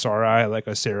SSRI, like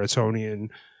a serotonin.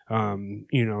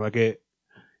 Like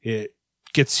it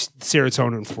gets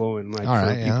serotonin flowing, like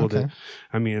for people that,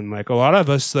 I mean, like a lot of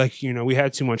us, like, we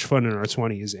had too much fun in our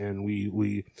 20s and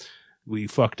we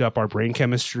fucked up our brain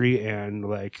chemistry, and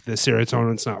like the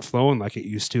serotonin's not flowing like it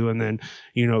used to. And then,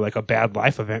 like a bad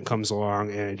life event comes along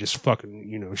and it just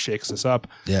fucking, shakes us up.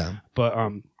 Yeah. But,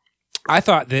 I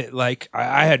thought that like,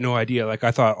 I had no idea. Like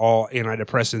I thought all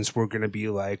antidepressants were going to be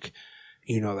like,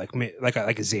 like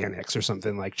a Xanax or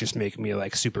something, like just make me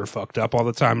like super fucked up all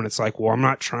the time. And it's like, well, I'm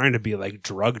not trying to be like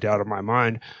drugged out of my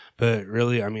mind, but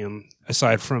really, I mean,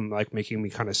 aside from like making me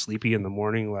kind of sleepy in the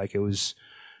morning, like it was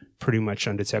pretty much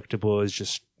undetectable. It's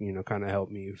just, kind of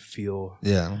helped me feel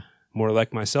more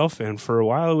like myself. And for a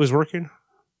while it was working.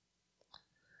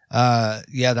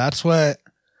 Yeah, that's what,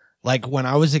 like when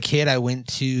I was a kid, I went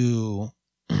to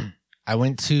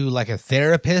like a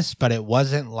therapist, but it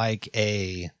wasn't like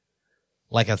a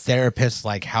therapist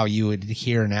like how you would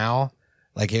hear now.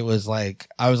 Like it was like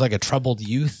I was like a troubled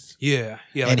youth. Yeah.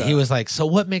 And he was like, so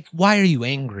why are you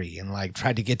angry? And like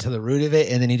tried to get to the root of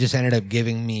it. And then he just ended up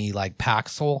giving me like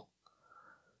Paxil.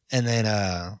 And then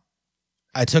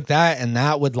I took that, and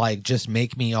that would like just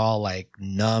make me all like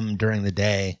numb during the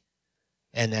day.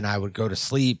 And then I would go to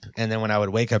sleep. And then when I would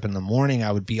wake up in the morning,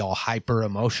 I would be all hyper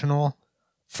emotional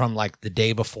from like the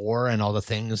day before and all the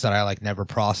things that I like never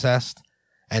processed.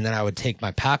 And then I would take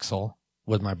my Paxil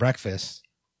with my breakfast,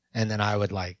 and then I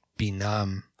would like be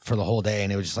numb for the whole day,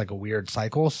 and it was just like a weird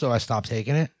cycle. So I stopped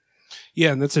taking it.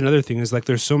 Yeah, and that's another thing is like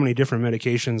there's so many different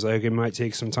medications. Like it might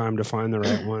take some time to find the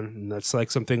right one, and that's like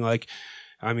something like,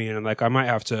 I mean, like I might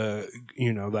have to,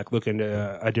 like look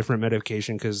into a different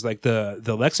medication, because like the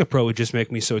Lexapro would just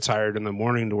make me so tired in the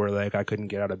morning to where like I couldn't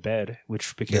get out of bed,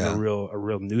 which became a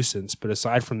real nuisance. But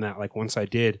aside from that, like once I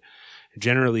did, it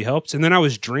generally helped. And then I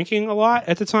was drinking a lot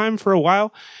at the time for a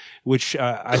while, which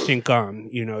I think,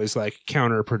 is like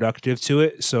counterproductive to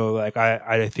it. So like,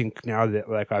 I think now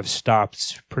that like I've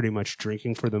stopped pretty much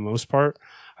drinking for the most part,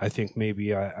 I think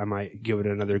maybe I might give it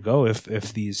another go if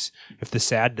the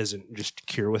SAD doesn't just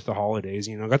cure with the holidays.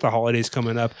 I got the holidays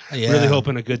coming up. Yeah. Really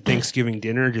hoping a good Thanksgiving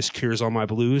dinner just cures all my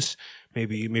blues.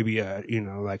 Maybe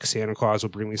like Santa Claus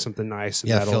will bring me something nice.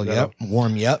 And fill you up,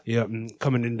 warm you up. Yeah, and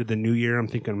coming into the new year, I'm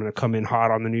thinking I'm going to come in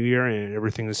hot on the new year, and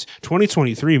everything is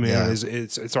 2023, man. Yeah.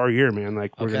 It's our year, man.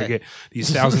 Like we're going to get these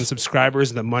 1,000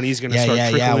 subscribers, and the money's going to start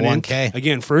trickling in. 1K.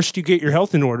 Again, first you get your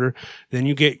health in order, then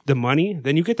you get the money,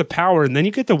 then you get the power, and then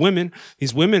you get the women.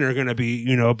 These women are going to be,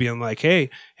 being like, hey,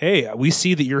 we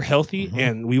see that you're healthy,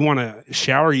 and we want to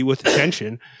shower you with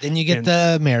attention. Then you get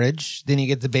the marriage, then you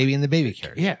get the baby and the baby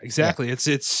carriage. Yeah, exactly. Yeah.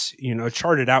 It's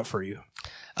charted out for you.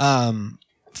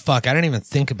 Fuck, I didn't even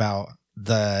think about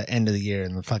the end of the year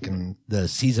and the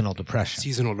seasonal depression.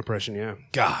 Seasonal depression, yeah.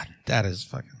 God, that is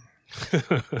fucking,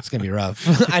 it's gonna be rough.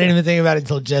 I didn't even think about it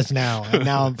until just now, and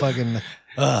now I'm fucking.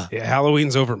 Yeah,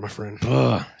 Halloween's over, my friend.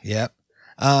 Yep.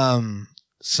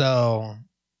 So,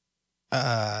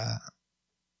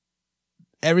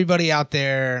 everybody out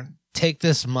there, take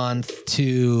this month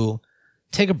to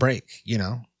take a break.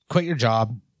 Quit your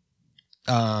job.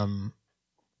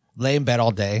 Lay in bed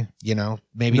all day,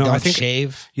 maybe don't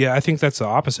shave. Yeah, I think that's the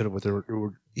opposite of what they're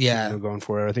going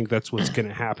for. I think that's what's going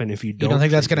to happen if you don't. You don't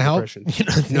think that's going to help?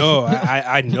 No,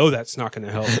 I know that's not going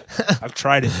to help. I've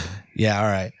tried it. Yeah, all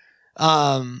right.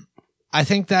 I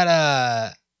think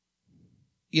that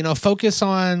focus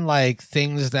on like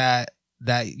things that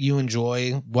you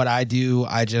enjoy. What I do,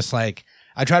 I just like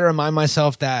I try to remind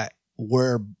myself that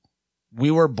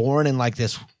we were born in like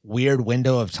this weird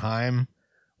window of time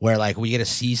where like we get to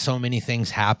see so many things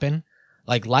happen.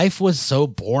 Like life was so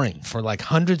boring for like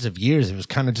hundreds of years. It was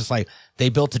kind of just like they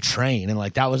built a train and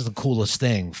like that was the coolest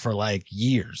thing for like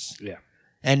years. Yeah.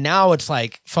 And now it's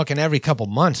like fucking every couple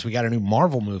months we got a new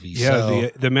Marvel movie. Yeah,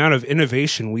 so. The amount of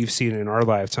innovation we've seen in our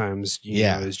lifetimes, you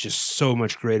know, is just so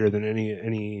much greater than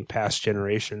any past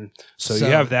generation. So you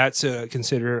have that to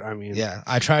consider. I mean, yeah,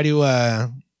 I try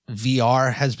to.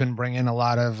 VR has been bringing a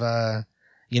lot of. I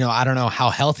don't know how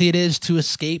healthy it is to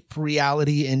escape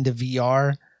reality into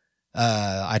VR.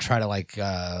 I try to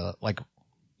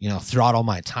throttle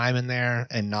my time in there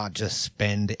and not just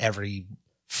spend every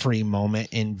free moment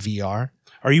in VR.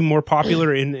 Are you more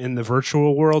popular in the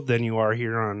virtual world than you are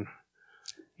here on,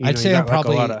 You I'd know, say you I'm got, like, a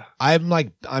probably, lot of-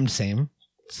 I'm same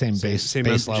base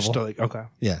level. just like, okay.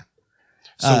 Yeah.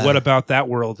 So what about that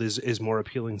world is more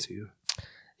appealing to you?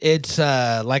 It's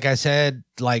like I said,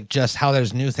 like just how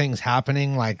there's new things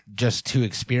happening, like just to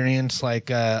experience like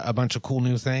a bunch of cool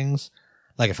new things.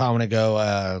 Like if I want to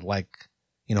go like,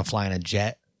 you know, flying a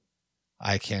jet,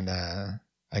 I can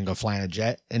go flying a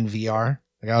jet in VR.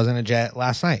 Like I was in a jet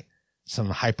last night. Some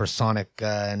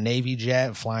hypersonic Navy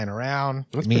jet flying around.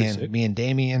 That's me pretty and sick. me and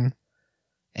Damien.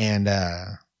 And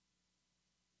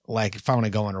like if I want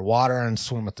to go underwater and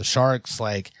swim with the sharks,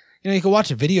 like, you know, you can watch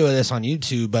a video of this on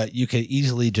YouTube, but you could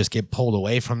easily just get pulled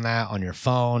away from that on your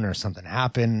phone, or something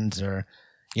happens, or,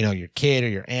 you know, your kid or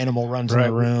your animal runs in Right.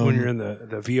 the room. When you're in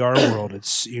the VR world,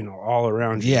 it's, you know, all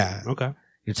around you. Yeah. Okay.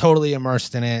 You're totally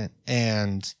immersed in it.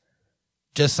 And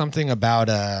just something about,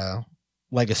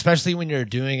 like, especially when you're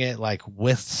doing it like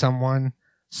with someone,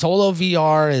 solo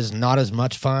VR is not as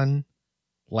much fun.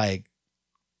 Like,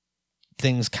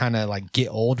 things kind of like get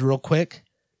old real quick.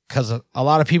 Because a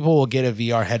lot of people will get a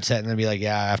VR headset and they'll be like,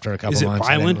 yeah, after a couple Is it months,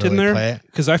 I didn't violent in really there? play it.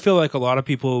 Because I feel like a lot of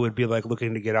people would be like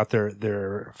looking to get out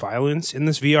their violence in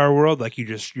this VR world. Like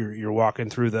you're walking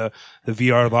through the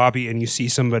VR lobby and you see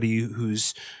somebody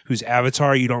whose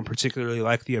avatar you don't particularly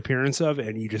like the appearance of,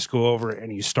 and you just go over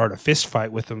and you start a fist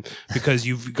fight with them because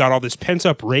you've got all this pent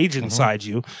up rage inside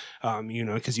you, you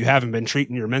know, because you haven't been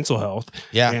treating your mental health.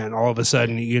 Yeah. And all of a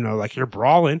sudden, you know, like you're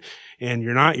brawling. And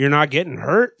you're not getting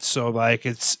hurt, so like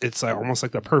it's like almost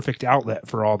like the perfect outlet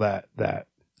for all that.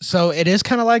 So it is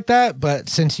kind of like that, but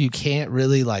since you can't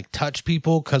really like touch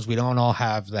people because we don't all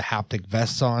have the haptic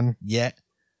vests on yet.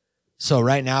 So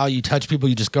right now you touch people,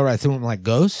 you just go right through them like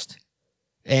Ghost.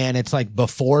 And it's like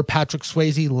before Patrick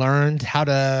Swayze learned how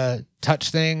to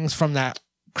touch things from that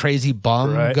crazy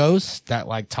bum Right. Ghost that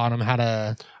like taught him how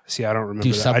to. See, I don't remember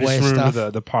Do that. I subway just remember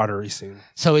stuff? the pottery scene.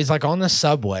 So he's like on the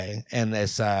subway and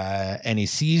and he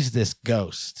sees this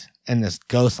ghost, and this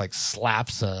ghost like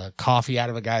slaps a coffee out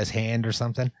of a guy's hand or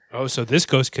something. Oh, so this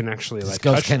ghost can actually This like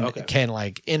ghost touch can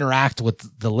like interact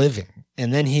with the living.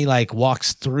 And then he like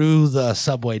walks through the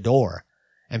subway door,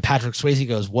 and Patrick Swayze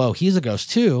goes, whoa, he's a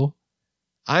ghost too.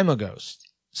 I'm a ghost.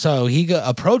 So he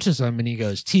approaches him and he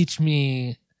goes, teach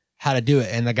me how to do it.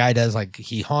 And the guy does, like,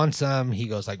 he haunts him. He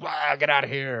goes like, get out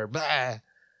of here. Blah.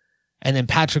 And then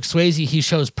Patrick Swayze, he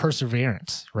shows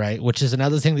perseverance, right? Which is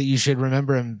another thing that you should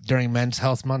remember during Men's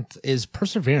Health Month is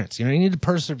perseverance. You know, you need to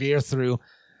persevere through.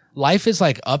 Life is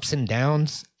like ups and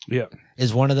downs. Yeah.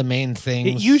 Is one of the main things.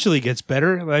 It usually gets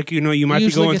better. Like, you know, you might be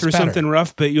usually going gets through better. something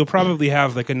rough, but you'll probably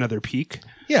have like another peak.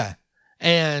 Yeah.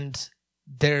 And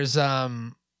there's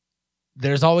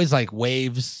always like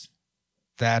waves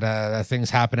that things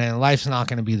happen in. Life's not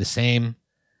going to be the same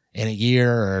in a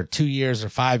year or 2 years or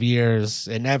 5 years.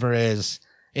 It never is.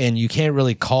 And you can't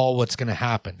really call what's going to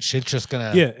happen. Shit's just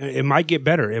going to. Yeah, it might get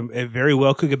better. It very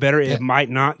well could get better. Yeah. It might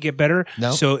not get better.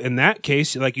 No. So in that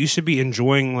case, like you should be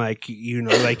enjoying, like, you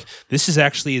know, like this is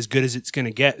actually as good as it's going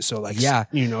to get. So like, Yeah.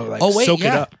 you know, like Oh, wait. soak it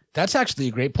Yeah. up. That's actually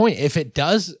a great point. If it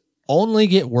does only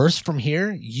get worse from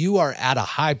here, you are at a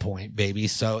high point, baby.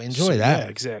 So enjoy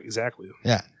that. Yeah, exactly.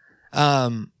 Yeah.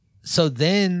 So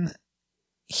then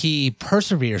he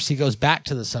perseveres. He goes back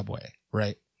to the subway,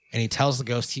 right? And he tells the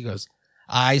ghost, he goes,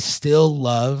 I still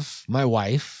love my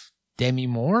wife, Demi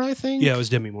Moore, I think. Yeah, it was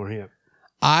Demi Moore. Yeah.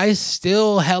 I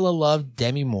still hella love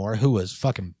Demi Moore, who was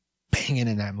fucking banging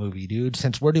in that movie, dude.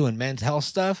 Since we're doing men's health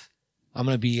stuff, I'm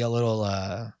going to be a little,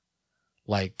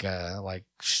 what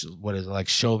is it, like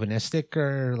chauvinistic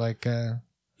or like,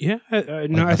 Yeah. like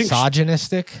No, I think.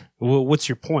 misogynistic. Well, what's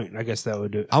your point? I guess that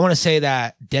would do it. I want to say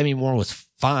that Demi Moore was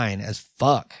fine as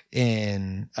fuck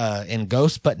in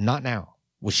Ghost, but not now.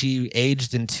 Was she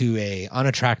aged into a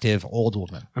unattractive old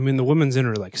woman? I mean, the woman's in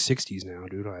her like 60s now,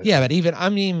 dude. Yeah, but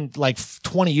even like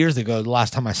 20 years ago, the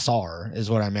last time I saw her is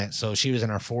what I meant. So she was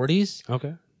in her 40s.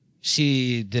 Okay.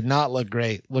 She did not look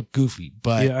great, looked goofy,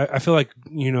 but Yeah, I feel like,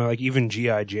 you know, like even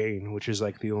G.I. Jane, which is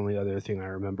like the only other thing I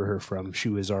remember her from, she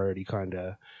was already kind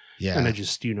of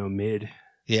just, you know, mid.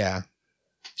 Yeah.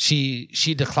 She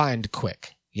declined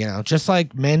quick, you know, just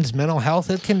like men's mental health,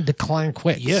 it can decline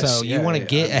quick. Yes, So you yeah, want to yeah,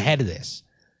 get ahead of this.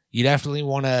 You definitely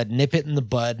want to nip it in the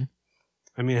bud.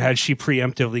 I mean, had she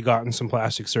preemptively gotten some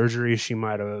plastic surgery, she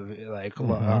might have, like,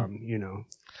 Mm-hmm. you know.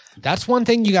 That's one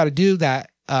thing you got to do that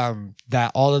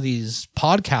all of these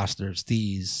podcasters,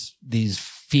 these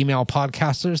female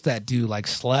podcasters that do like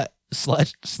slut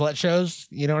shows,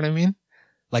 you know what I mean?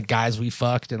 Like Guys We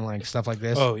Fucked and like stuff like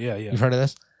this. Oh, yeah, yeah. You've heard of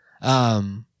this?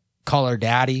 Call Her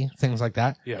Daddy, things like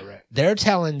that. Yeah, right. They're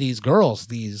telling these girls,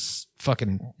 these are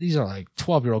like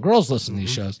 12-year-old girls listening to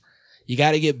these shows, you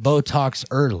got to get Botox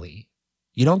early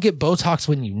You don't get Botox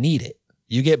when you need it.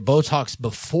 You get Botox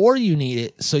before you need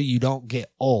it so you don't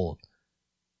get old.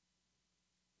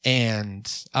 And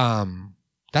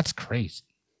that's crazy.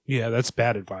 Yeah, that's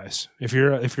bad advice. If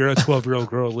you're a 12-year-old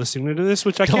girl listening to this,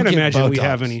 which I Don't can't get imagine we Botox.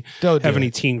 have any Don't do have any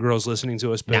it. teen girls listening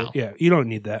to us, but No. yeah, you don't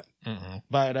need that.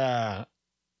 But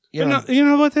You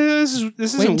know what? This Wait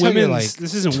isn't until you're, women's. like,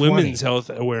 This isn't 20. women's health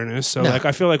awareness. So No. like,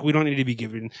 I feel like we don't need to be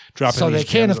dropping. so they these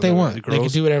can gems if they on want. the They can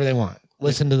girls. do whatever they want.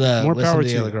 Listen to the More power the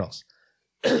to other you. girls.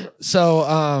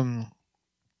 So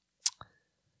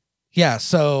yeah,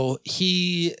 so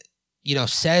he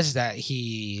says that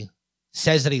he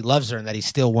loves her and that he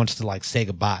still wants to like say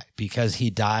goodbye because he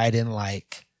died in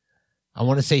like, I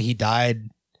want to say he died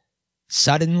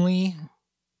suddenly,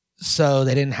 so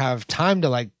they didn't have time to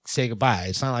like say goodbye.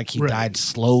 It's not like he Right. died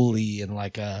slowly in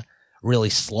like a really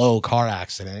slow car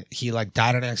accident. He like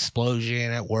died in an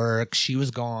explosion at work. She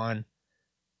was gone.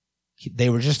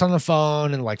 They were just on the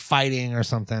phone and like fighting or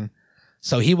something.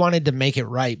 So he wanted to make it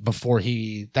right before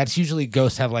that's usually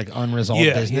ghosts have like unresolved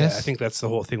business. Yeah, I think that's the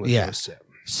whole thing with Yeah. ghosts.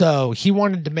 So he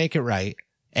wanted to make it right.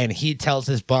 And he tells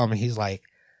his bum, he's like,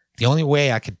 the only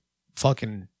way I could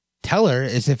fucking tell her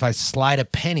is if I slide a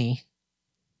penny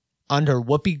under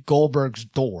Whoopi Goldberg's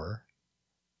door.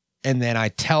 And then I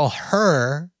tell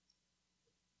her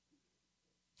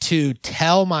to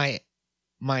tell my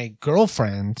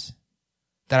girlfriend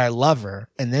that I love her.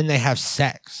 And then they have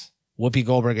sex. Whoopi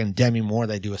Goldberg and Demi Moore,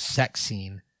 they do a sex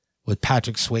scene with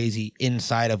Patrick Swayze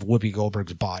inside of Whoopi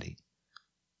Goldberg's body.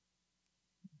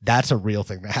 That's a real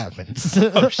thing that happens.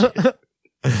 Oh, shit.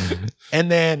 And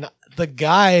then the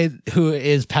guy who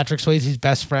is Patrick Swayze's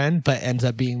best friend, but ends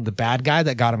up being the bad guy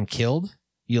that got him killed.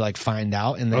 You like find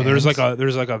out in the There's end.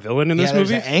 like a villain in this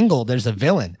there's movie. an angle. There's a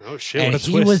villain. Oh shit! And What a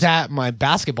he twist. was at my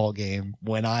basketball game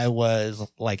when I was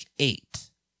like 8.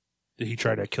 Did he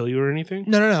try to kill you or anything?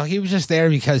 No. He was just there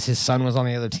because his son was on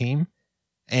the other team.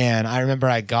 And I remember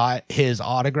I got his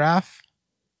autograph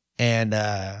and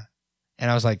I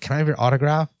was like, can I have your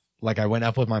autograph? Like I went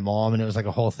up with my mom and it was like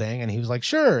a whole thing. And he was like,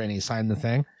 sure. And he signed the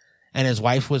thing. And his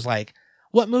wife was like,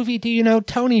 what movie do you know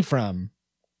Tony from?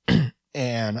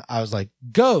 And I was like,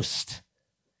 Ghost.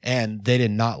 And they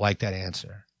did not like that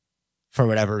answer for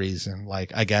whatever reason.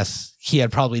 Like, I guess he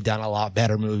had probably done a lot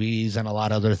better movies and a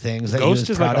lot of other things that he Ghost was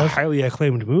is proud like a of. highly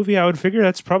acclaimed movie. I would figure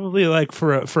that's probably like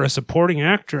for a supporting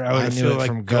actor. I I would knew feel it like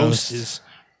from Ghost Ghost. is.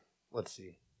 Let's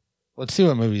see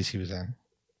what movies he was in.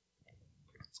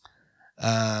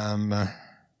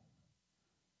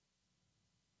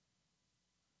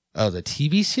 The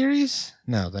TV series?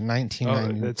 No, the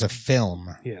 1990 that's- the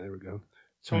film. Yeah, there we go.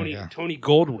 There we go. Tony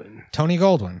Goldwyn. Tony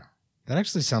Goldwyn. That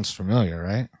actually sounds familiar,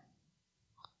 right?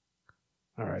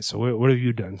 All right, so what have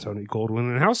you done, Tony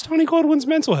Goldwyn? And how's Tony Goldwyn's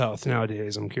mental health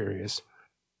nowadays? I'm curious.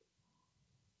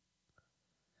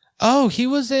 Oh, he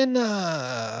was in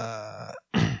I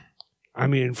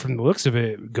mean, from the looks of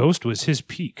it, Ghost was his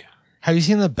peak. have you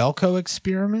seen the Belko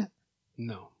Experiment?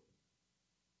 No.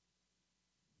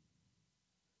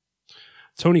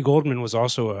 Tony Goldman was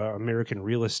also American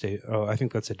Real Estate. Oh, I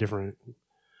think that's a different.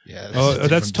 Yeah. Oh,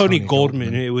 that's Tony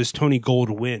Goldman. It was Tony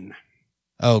Goldwyn.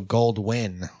 Oh,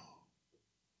 Goldwyn.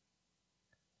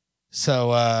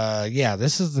 So, yeah,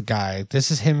 this is the guy.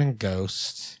 This is him in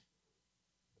Ghost.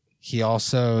 He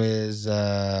also is,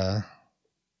 give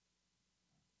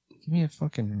me a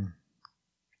fucking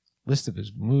list of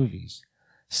his movies.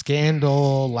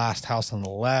 Scandal, Last House on the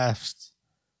Left,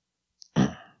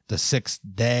 The Sixth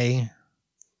Day.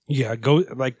 Yeah,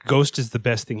 Ghost is the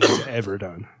best thing he's ever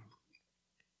done.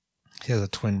 He has a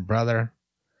twin brother.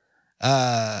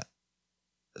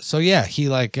 So yeah, he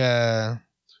like,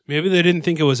 Maybe they didn't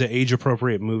think it was an age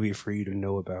appropriate movie for you to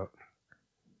know about.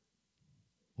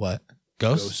 what?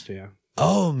 Ghost? Ghost, yeah.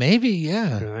 Oh, maybe,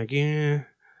 yeah. You're like, yeah,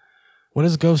 What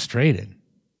is Ghost rated?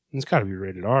 it's got to be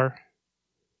rated R.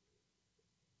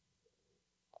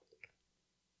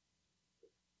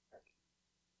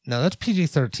 No, that's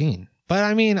PG-13. But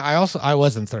I mean, I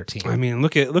wasn't 13. I mean,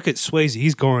 look at Swayze.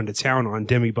 He's going to town on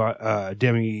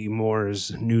Demi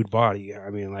Moore's nude body. I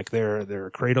mean, like they're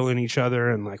cradling each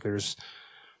other, and like there's.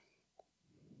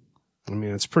 I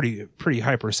mean, it's pretty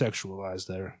hypersexualized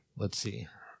there. Let's see.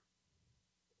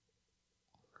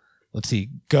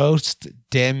 Ghost,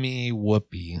 Demi,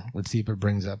 Whoopi. Let's see if it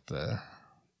brings up the.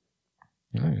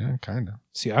 Yeah, kind of.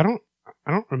 See, I don't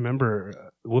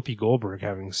remember Whoopi Goldberg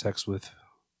having sex with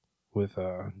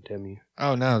Demi.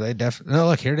 Oh no, they definitely. No,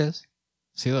 look, here it is.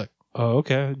 See, look. Oh,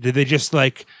 okay. Did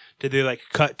they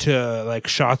cut to like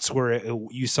shots where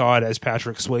you saw it as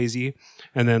Patrick Swayze,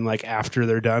 and then like after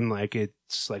they're done, like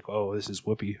it's like, oh, this is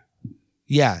Whoopi.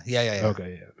 Yeah.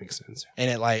 Okay, yeah, makes sense. And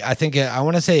it like I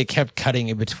want to say it kept cutting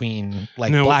in between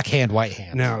like Now- black hand, white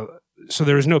hand. Now, so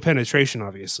there was no penetration,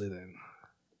 obviously, then,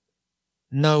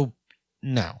 No.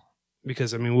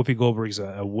 because I mean, Whoopi Goldberg's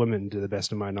a woman, to the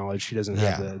best of my knowledge. She doesn't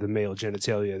have the male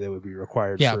genitalia that would be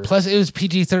required. Yeah. for, Plus, it was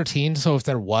PG-13, so if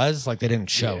there was, like, they didn't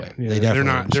show it. Yeah, They they're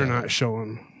definitely not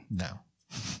showing. No.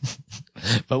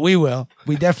 But we will.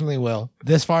 We definitely will.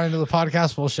 This far into the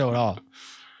podcast, we'll show it all.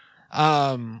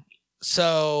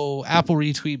 So Apple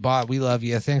Retweet Bot, we love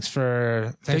you. Thanks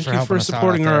for Thank you helping for us out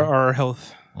supporting out there. our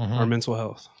health, Mhm. our mental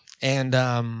health. And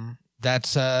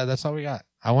that's all we got.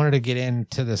 I wanted to get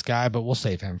into this guy, but we'll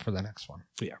save him for the next one.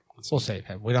 Yeah, We'll save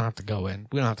him. We don't have to go in.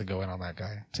 We don't have to go in on that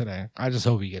guy today. I just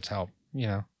hope he gets help. You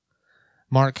know,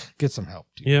 Mark, get some help.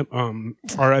 Dude. Yep.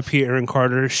 R.I.P. Aaron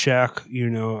Carter, Shaq. You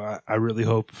know, I really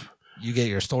hope. You get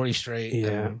your story straight.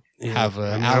 Yeah. and have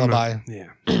an I'm not- alibi. yeah,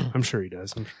 I'm sure he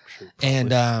does. I'm sure. He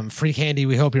probably- And Free Candy,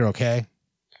 we hope you're okay.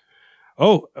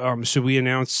 oh, should we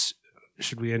announce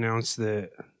that?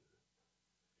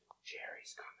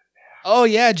 Oh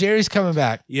yeah, Jerry's coming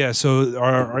back. Yeah, so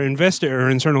our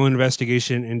internal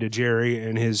investigation into Jerry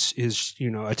and his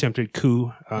attempted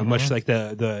coup, much like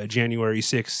the January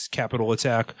 6th Capitol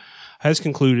attack, has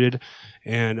concluded,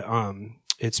 and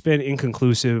it's been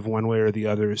inconclusive one way or the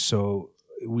other. So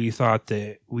we thought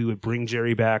that we would bring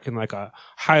Jerry back in like a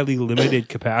highly limited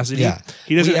capacity. Yeah.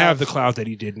 He doesn't We have have- the clout that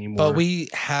he did anymore. But we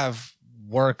have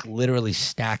work literally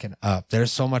stacking up.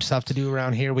 There's so much stuff to do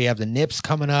around here. We have the Nips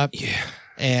coming up. yeah.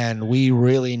 And we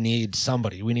really need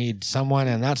somebody. We need someone,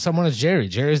 and that someone is Jerry.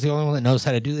 Jerry's the only one that knows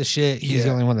how to do this shit. He's the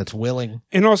Yeah. only one that's willing.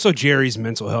 And also, Jerry's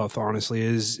mental health, honestly,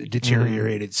 is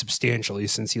deteriorated substantially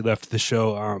since he left the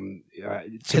show. To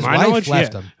His my wife knowledge,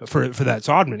 left yeah, him. for that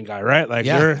Sodman guy, right? Like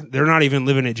Yeah. they're not even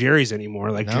living at Jerry's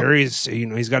anymore. Like No. Jerry's,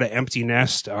 he's got an empty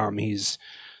nest. He's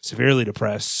severely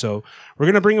depressed. So we're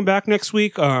gonna bring him back next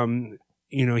week.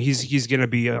 He's going to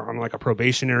be on like a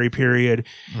probationary period.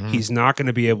 Mhm. He's not going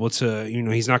to be able to,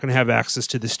 he's not going to have access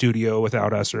to the studio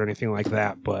without us or anything like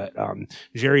that. But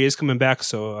Jerry is coming back,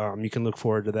 so you can look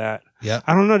forward to that. Yep.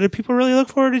 I don't know. Did people really look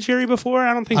forward to Jerry before?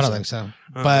 I don't think I don't so. think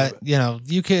so. Uh, But,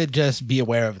 you could just be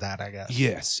aware of that, I guess.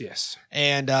 Yes.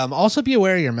 And also be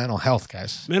aware of your mental health,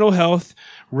 guys. Mental health,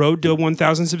 road to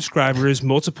 1,000 subscribers,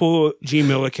 multiple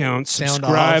Gmail accounts, Sound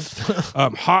subscribe,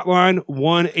 off. hotline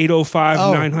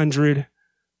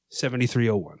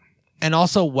 1-805-900-7301. And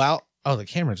also, the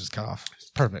camera just cut off.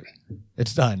 Perfect.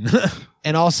 It's done.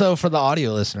 And also for the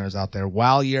audio listeners out there,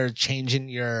 while you're changing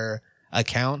your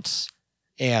accounts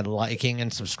and liking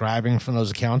and subscribing from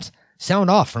those accounts, sound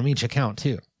off from each account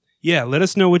too. Yeah, let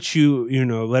us know what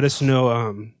let us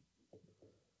know.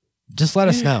 Just let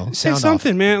us know. Say Sound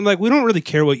something, man. Like, we don't really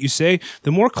care what you say.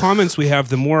 The more comments we have,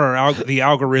 the more the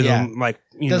algorithm,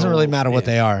 Doesn't really matter what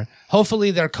they are.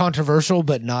 Hopefully they're controversial,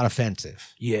 but not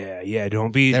offensive. Yeah.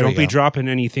 Don't be There we go. dropping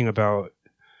anything about,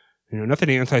 nothing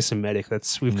anti-Semitic.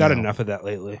 We've got No. enough of that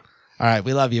lately. All right.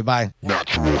 We love you. Bye.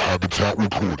 Natural Habitat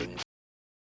Recordings.